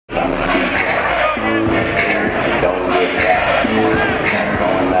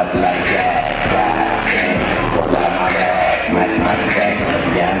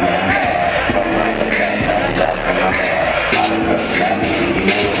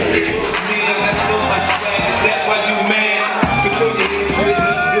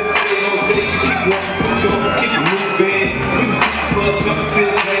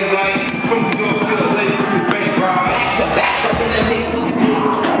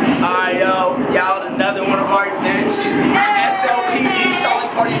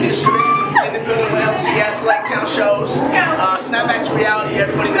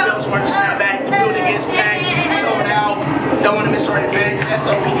everybody in the building wearing the snapback. The building is packed, sold out. Don't want to miss our events.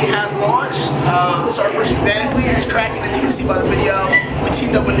 SLPD has launched. This is our first event. It's cracking, as you can see by the video. We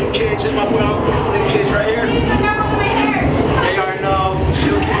teamed up with New Kids. Here's my boy Uncle from New Kids right here. Yeah, you already know.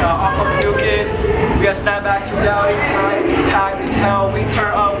 Uncle from New Kids. We got SnapBack To Reality tonight. It's packed as hell. We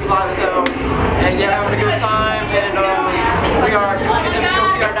turn up, we live as hell. And yeah, having a good time. And we are New Kids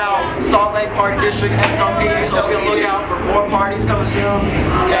and we are now Salt Lake Party District SLPD. So be on the lookout for more parties coming soon.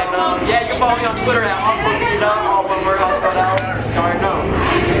 And yeah, you can follow me on Twitter at Uncle Beat Up, all one word, all spelled out. You already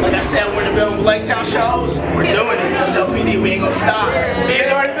know. Like I said, we're in the building with Lake Town shows. We're doing it. SLPD, we ain't gonna stop. Be in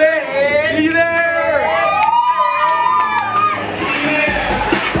our events. Be there.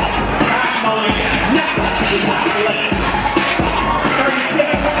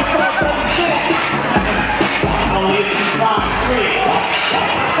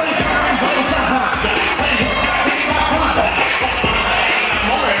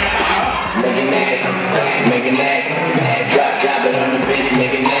 Making nasty, drop it on the bitch,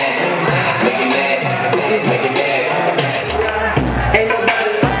 making nasty, making nasty, making nasty. Ain't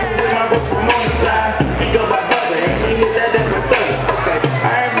nobody laughing with my book from on the side. He go by brother, and he hit that for 30. Okay,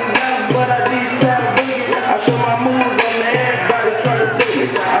 I ain't from down, but I need to try to boogie. I show my moves on the everybody's trying to do it.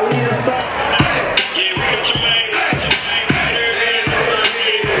 I leave them back.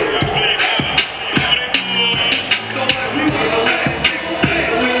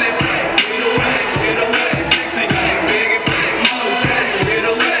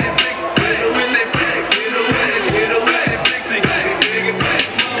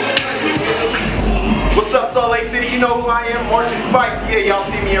 What's up, Salt Lake City? You know who I am, Marcus Spikes. Yeah, y'all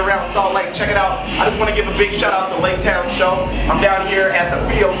see me around Salt Lake. Check it out. I just want to give a big shout out to Lake Town Show. I'm down here at the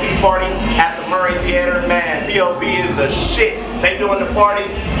BOP party at the Murray Theater. Man, BOP is a shit. They doing the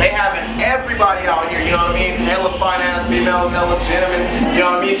parties. They having everybody out here, you know what I mean? Hella fine-ass females, hella gentlemen, you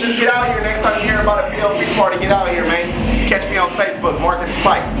know what I mean? Just get out here. Next time you hear about a BOP party, get out here, man. Catch me on Facebook, Marcus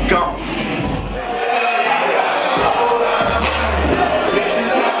Spikes. Go.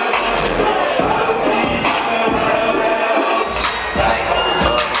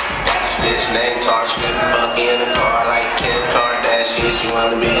 Fuck in the car like Kim Kardashian, she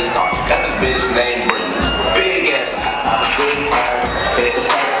wanna be a star. Got this bitch named Brittany, big ass, big arms, take a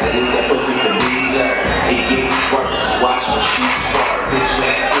part, and that pussy for dessert. It gets worse, watch her, she's smart, bitch,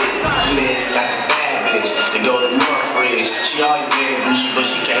 that's it. She got this bad bitch, to go to North Ridge. She always been Gucci, but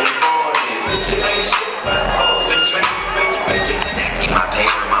she can't afford it. Bitches ain't shit, but bitches. Keep my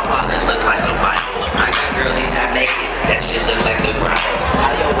paper, my wallet look like a Bible. I got girlies half naked, that shit look like the grind.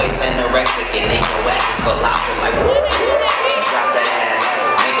 How your waist anorexic and then your ass is colossal like what? Drop that ass,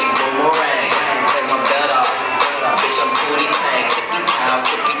 make it boomerang. Take my belt off, bitch I'm booty tank. Tippy toe,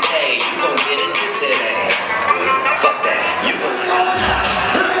 tippy tay, you gon' get a tip today. Fuck that, you gon'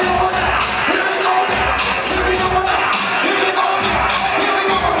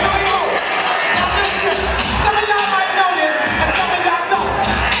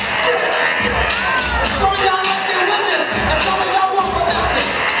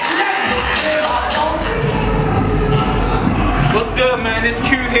 man, it's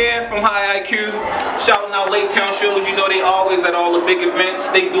Q here from High IQ, shouting out Lake Town shows. You know they always at all the big events.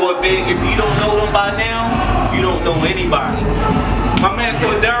 They do it big. If you don't know them by now, you don't know anybody. My man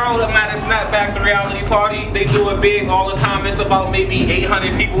Cordero, the man at SnapBack To Reality party, they do it big all the time. It's about maybe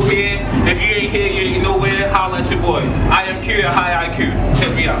 800 people here. If you ain't here, you ain't nowhere, holla at your boy. I am Q at High IQ.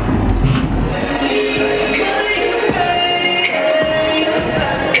 Check me out.